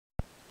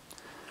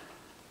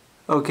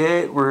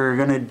Okay, we're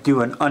gonna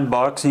do an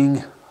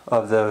unboxing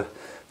of the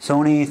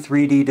Sony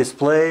 3D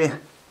display,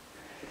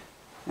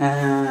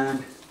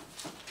 and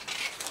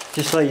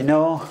just so you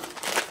know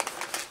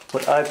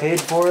what I paid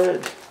for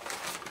it.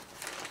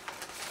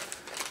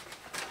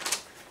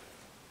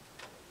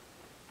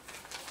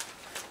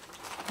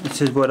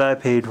 This is what I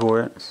paid for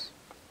it,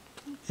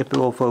 if it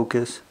will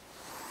focus.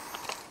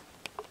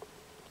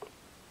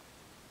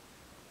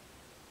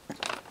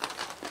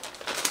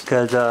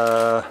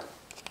 Because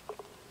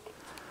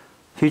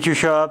Future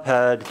Shop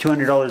had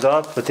 $200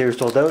 off, but they were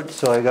sold out,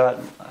 so I got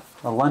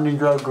a London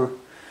Drug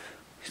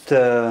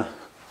to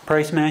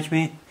price match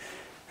me,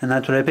 and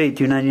that's what I paid,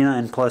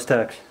 $2.99 plus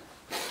tax.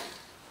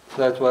 So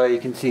that's why you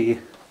can see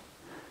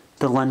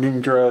the London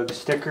Drug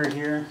sticker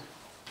here.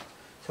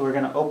 So we're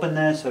gonna open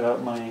this. I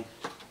got my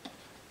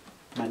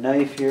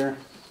knife here.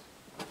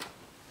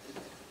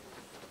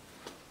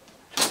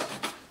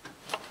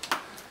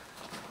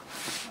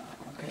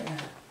 Okay.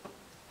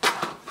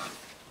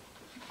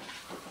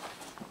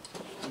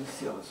 Let's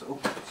see how this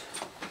opens.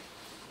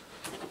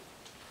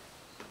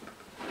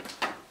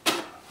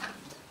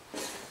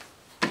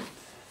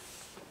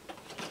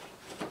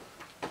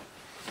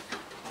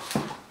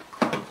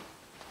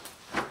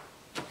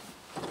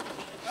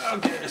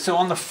 Okay, so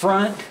on the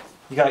front,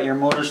 you got your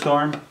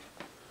MotorStorm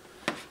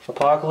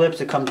Apocalypse.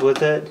 It comes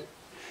with it.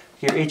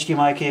 Your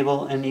HDMI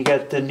cable, and you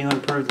get the new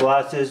improved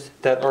glasses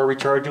that are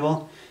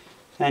rechargeable.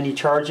 And you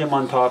charge them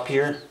on top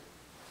here.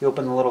 You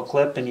open the little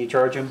clip and you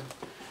charge them.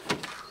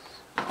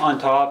 On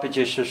top, it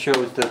just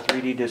shows the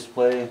 3D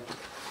display.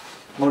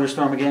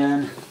 MotorStorm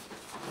again.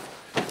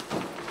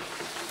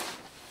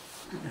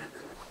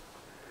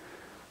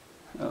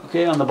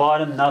 Okay, on the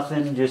bottom,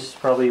 nothing, just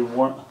probably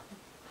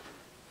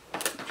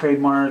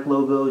trademark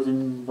logos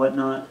and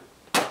whatnot.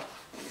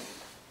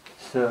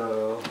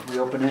 So we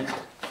open it.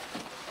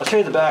 I'll show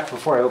you the back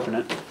before I open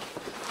it.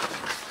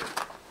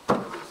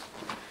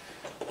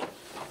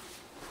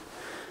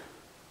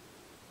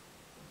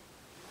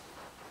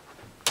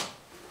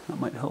 That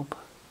might help.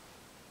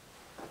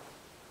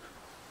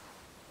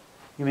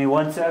 Give me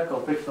 1 sec,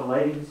 I'll fix the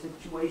lighting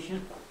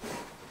situation.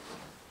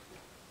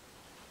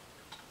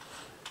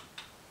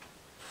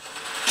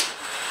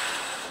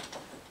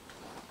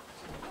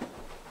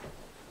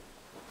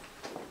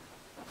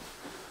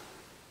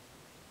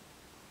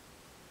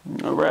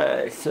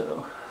 Alright,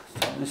 so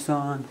turn this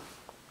on.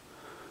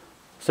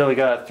 So we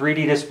got a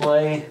 3D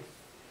display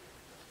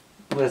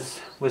with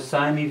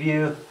sime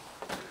view.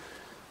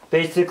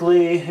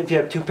 Basically, if you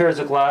have 2 pairs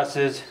of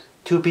glasses,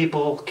 2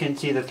 people can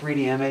see the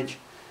 3D image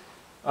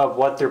of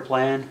what they're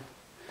playing.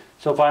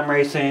 So if I'm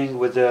racing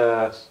with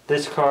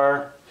this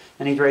car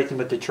and he's racing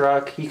with the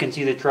truck, he can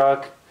see the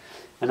truck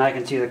and I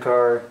can see the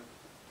car,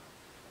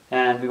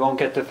 and we won't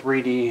get the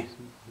 3D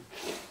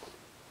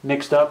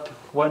mixed up,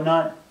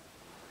 whatnot.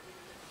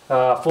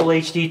 Full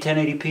HD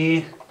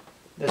 1080p,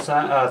 this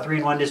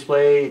 3-in-1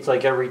 display. It's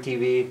like every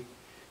TV.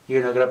 You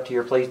can hook it up to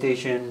your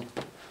PlayStation.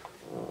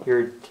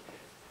 You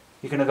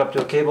can hook up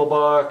to a cable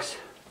box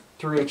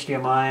through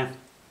HDMI. You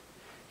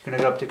can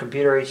hook up to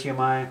computer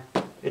HDMI.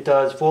 It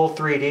does full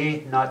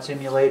 3D, not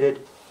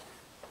simulated.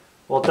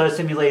 Well, it does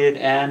simulated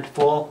and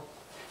full.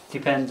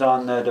 Depends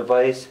on the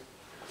device.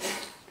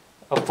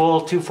 A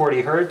full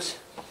 240 Hertz.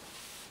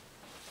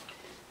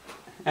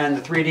 And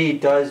the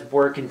 3D does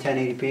work in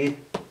 1080p.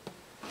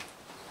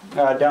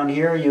 Down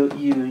here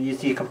you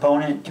see a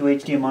component, 2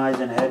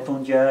 HDMIs and a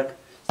headphone jack,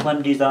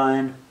 slim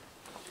design,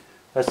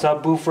 a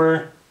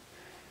subwoofer,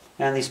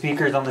 and the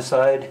speakers on the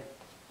side,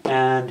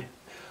 and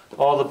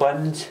all the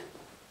buttons,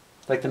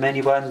 like the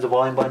menu buttons, the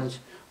volume buttons,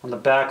 on the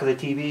back of the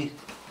TV.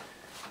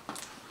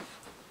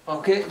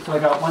 Okay, so I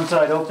got one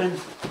side open.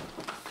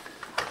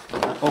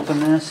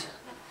 Open this.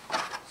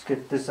 Let's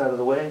get this out of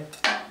the way.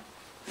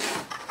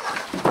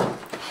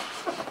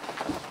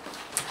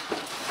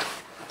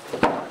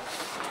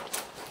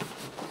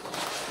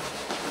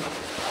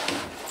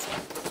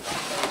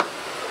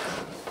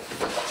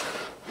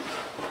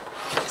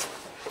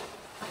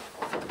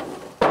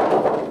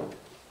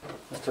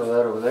 Throw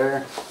that over there.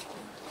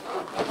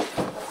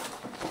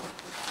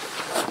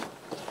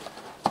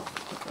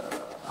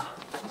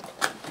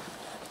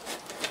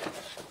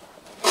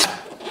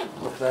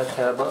 Lift that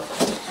tab up.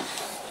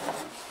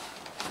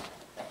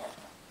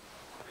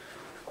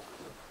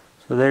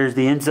 So there's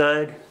the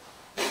inside,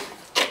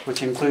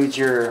 which includes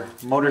your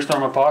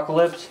MotorStorm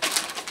Apocalypse.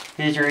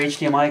 Here's your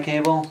HDMI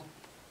cable.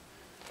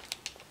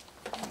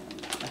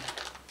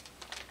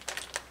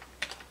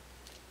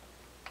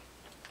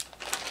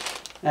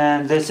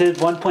 And this is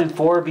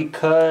 1.4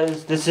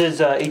 because this is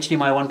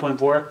HDMI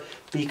 1.4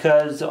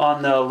 because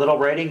on the little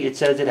writing it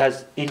says it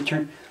has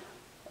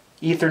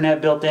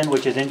Ethernet built in,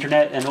 which is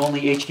internet, and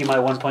only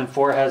HDMI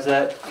 1.4 has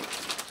that.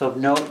 So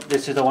note,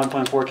 this is a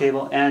 1.4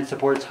 cable and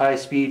supports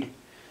high-speed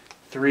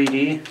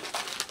 3D.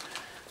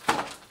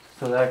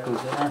 So that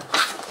goes there.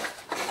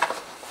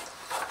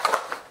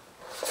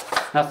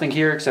 Nothing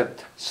here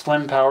except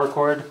slim power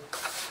cord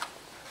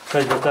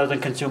because it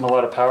doesn't consume a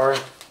lot of power.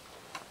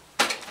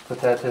 Put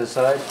that to the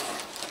side.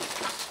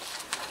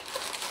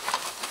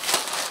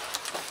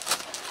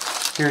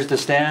 Here's the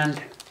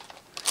stand,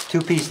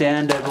 2-piece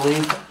stand, I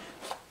believe.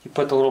 You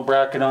put the little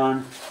bracket on.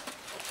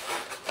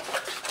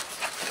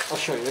 I'll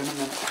show you in a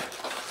minute.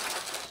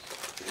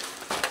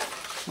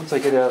 Once I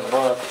get it out of the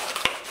box.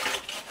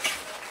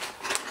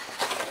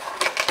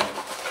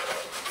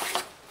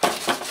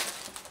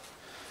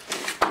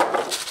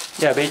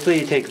 Yeah, basically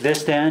you take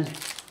this stand,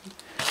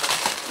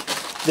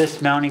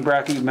 this mounting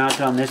bracket, you mount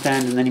it on this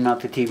end, and then you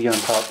mount the TV on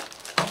top.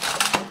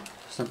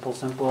 Simple,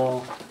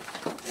 simple.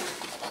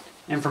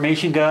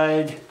 Information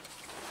guide.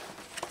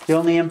 The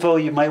only info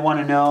you might want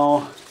to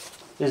know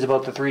is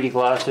about the 3D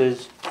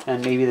glasses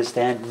and maybe the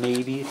stand,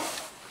 maybe.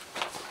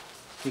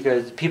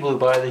 Because people who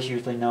buy this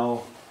usually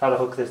know how to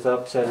hook this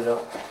up, set it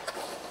up.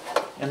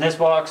 In this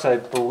box, I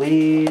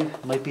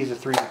believe, might be the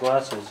 3D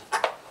glasses.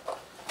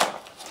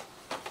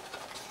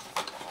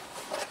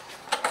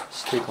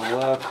 Let's take a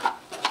look.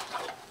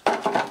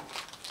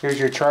 Here's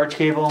your charge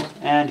cable,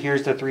 and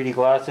here's the 3D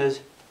glasses.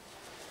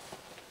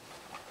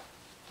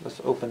 Let's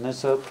open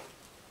this up.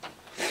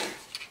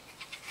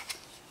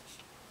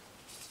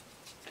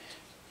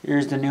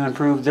 Here's the new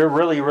improved. They're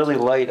really, really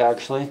light,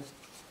 actually.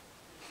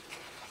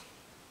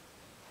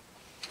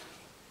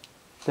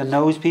 The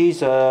nose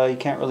piece, you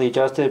can't really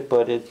adjust it,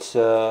 but it's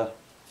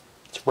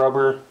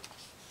rubber.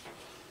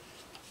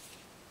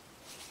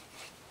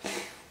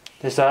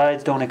 The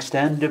sides don't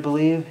extend, I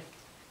believe.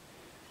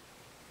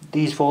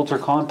 These folds are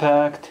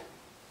compact.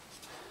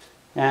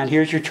 And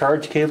here's your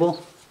charge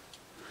cable.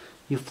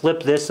 You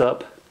flip this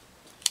up,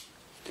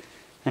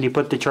 and you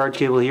put the charge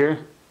cable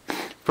here.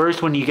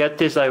 First, when you get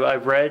this,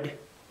 I've read,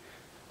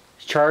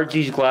 charge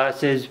these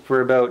glasses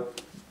for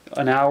about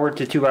an hour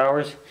to 2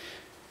 hours.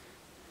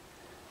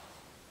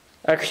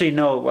 Actually,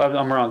 no,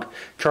 I'm wrong.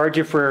 Charge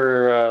it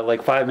for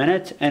like 5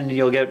 minutes and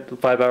you'll get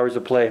 5 hours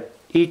of play.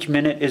 Each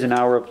minute is an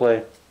hour of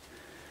play.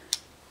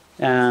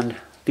 And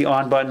the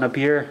on button up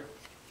here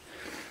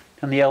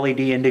and the LED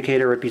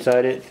indicator right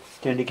beside it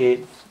to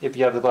indicate if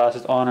you have the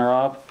glasses on or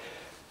off.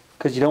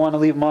 Because you don't want to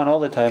leave them on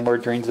all the time or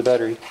it drains the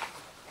battery.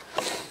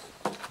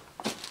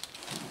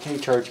 Okay,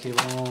 charge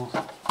cable.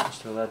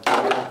 Just throw that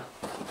there.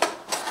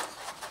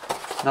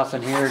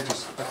 Nothing here,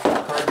 just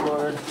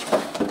cardboard.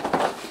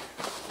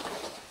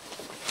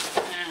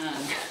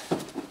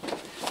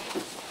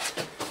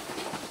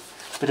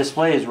 The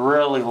display is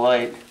really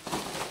light.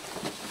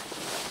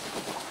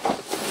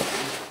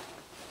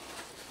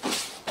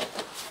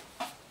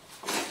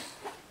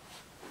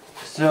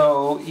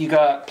 So you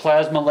got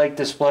plasma-like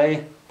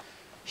display,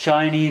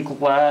 shiny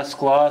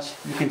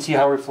gloss. You can see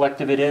how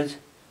reflective it is.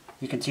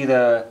 You can see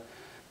my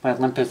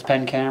Olympus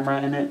pen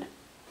camera in it.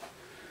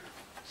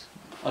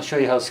 I'll show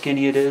you how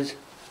skinny it is.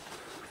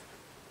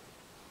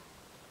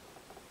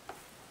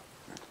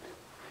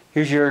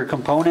 Here's your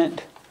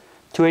component.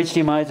 2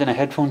 HDMIs and a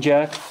headphone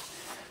jack.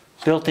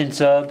 Built-in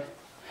sub.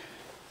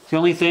 The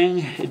only thing,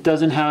 it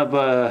doesn't have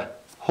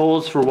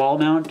holes for wall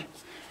mount.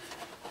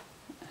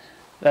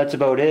 That's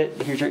about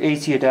it. Here's your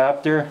AC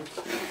adapter.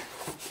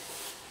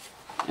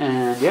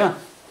 And yeah,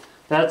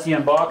 that's the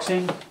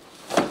unboxing.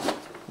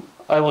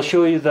 I will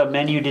show you the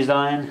menu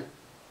design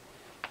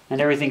and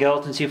everything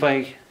else and see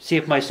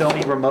if my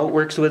Sony remote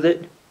works with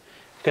it,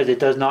 because it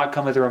does not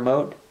come with a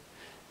remote.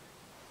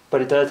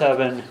 But it does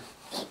have an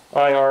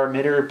IR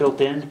emitter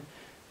built in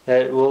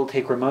that will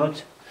take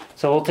remotes.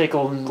 So we'll take a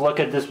look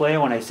at the display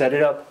when I set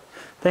it up.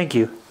 Thank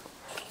you.